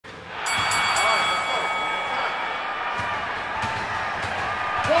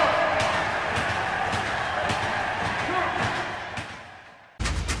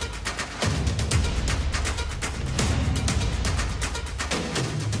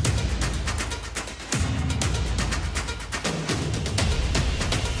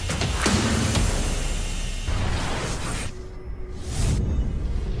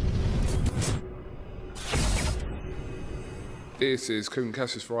This is KUGAN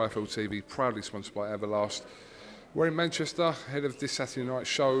CASSIUS for IFL TV, proudly sponsored by Everlast. We're in Manchester, ahead of this Saturday night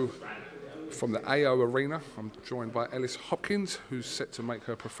show from the AO Arena. I'm joined by Ellis Hopkins, who's set to make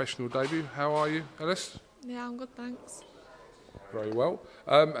her professional debut. How are you, Ellis? Yeah, I'm good, thanks. Very well.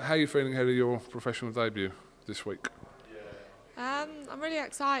 How are you feeling ahead of your professional debut this week? I'm really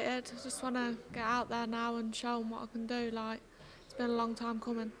excited. I just want to get out there now and show them what I can do. It's been a long time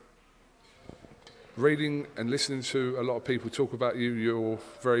coming. Reading and listening to a lot of people talk about you, you're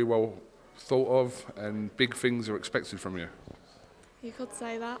very well thought of and big things are expected from you. You could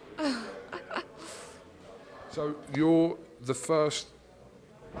say that. So you're the first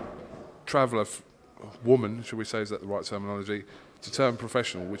traveller, woman, should we say, is that the right terminology, to turn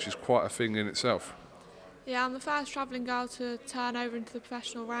professional, which is quite a thing in itself. Yeah, I'm the first travelling girl to turn over into the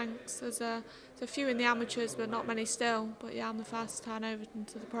professional ranks. There's a few in the amateurs, but not many still. But yeah, I'm the first to turn over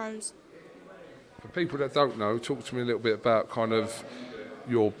into the pros. For people that don't know, talk to me a little bit about kind of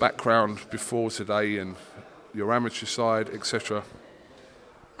your background before today and your amateur side, etc.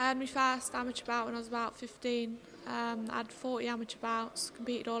 I had my first amateur bout when I was about 15. I had 40 amateur bouts,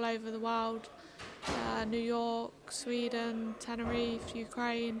 competed all over the world. New York, Sweden, Tenerife,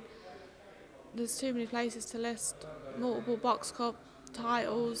 Ukraine. There's too many places to list. Multiple box cup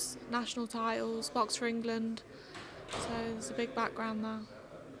titles, national titles, box for England. So there's a big background there.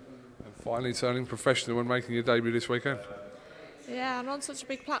 And finally turning professional and making your debut this weekend. Yeah, and on such a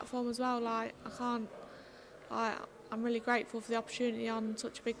big platform as well. I'm really grateful for the opportunity on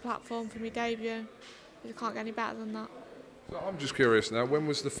such a big platform for my debut. You can't get any better than that. So I'm just curious now, when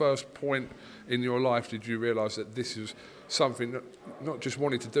was the first point in your life did you realise that this is something that not just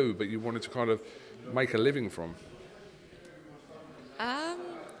wanted to do, but you wanted to kind of make a living from?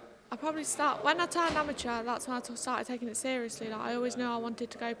 I probably when I turned amateur, that's when I started taking it seriously. I always knew I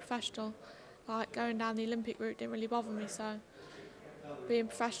wanted to go professional. Going down the Olympic route didn't really bother me, so being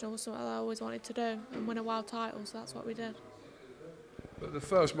professional was something I always wanted to do and win a world title, so that's what we did. But the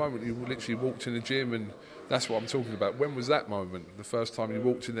first moment you literally walked in the gym, and that's what I'm talking about. When was that moment? The first time you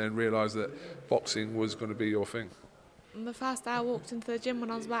walked in there and realised that boxing was going to be your thing? And the first day I walked into the gym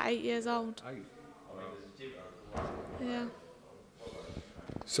when I was about 8 years old. 8? Yeah.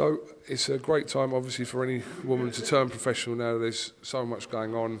 So it's a great time, obviously, for any woman to turn professional now. There's so much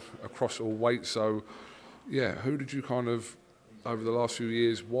going on across all weights. So, yeah, who did you kind of, over the last few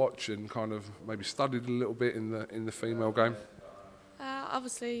years, watch and kind of maybe studied a little bit in the female game?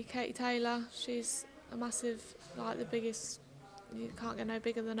 Obviously, Katie Taylor. She's a massive, the biggest. You can't get no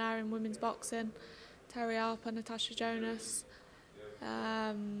bigger than her in women's boxing. Terry Harper, Natasha Jonas,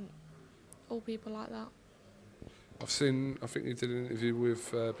 all people like that. I think you did an interview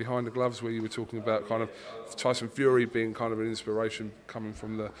with Behind the Gloves where you were talking about kind of Tyson Fury being kind of an inspiration coming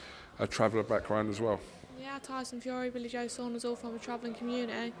from a traveller background as well. Yeah, Tyson Fury, Billy Joe Saunders, all from a travelling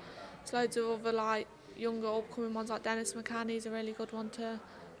community. There's loads of other younger upcoming ones like Dennis McCann. He's a really good one to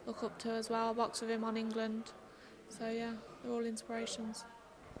look up to as well. I box with him on England. So yeah, they're all inspirations.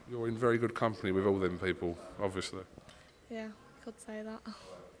 You're in very good company with all them people, obviously. Yeah, I could say that.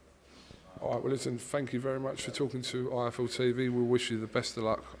 All right, well listen, thank you very much for talking to IFL TV. We'll wish you the best of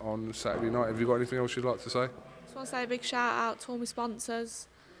luck on Saturday night. Have you got anything else you'd like to say? Just want to say a big shout out to all my sponsors.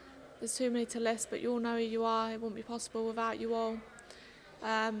 There's too many to list, but you all know who you are. It wouldn't be possible without you all.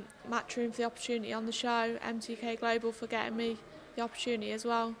 Matchroom for the opportunity on the show, MTK Global for getting me the opportunity as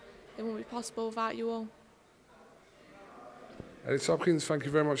well. It wouldn't be possible without you all. Ellis Hopkins, thank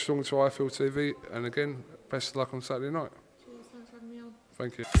you very much for talking to IFL TV, and again, best of luck on Saturday night. Cheers, thanks for having me on.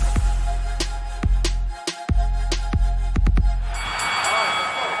 Thank you.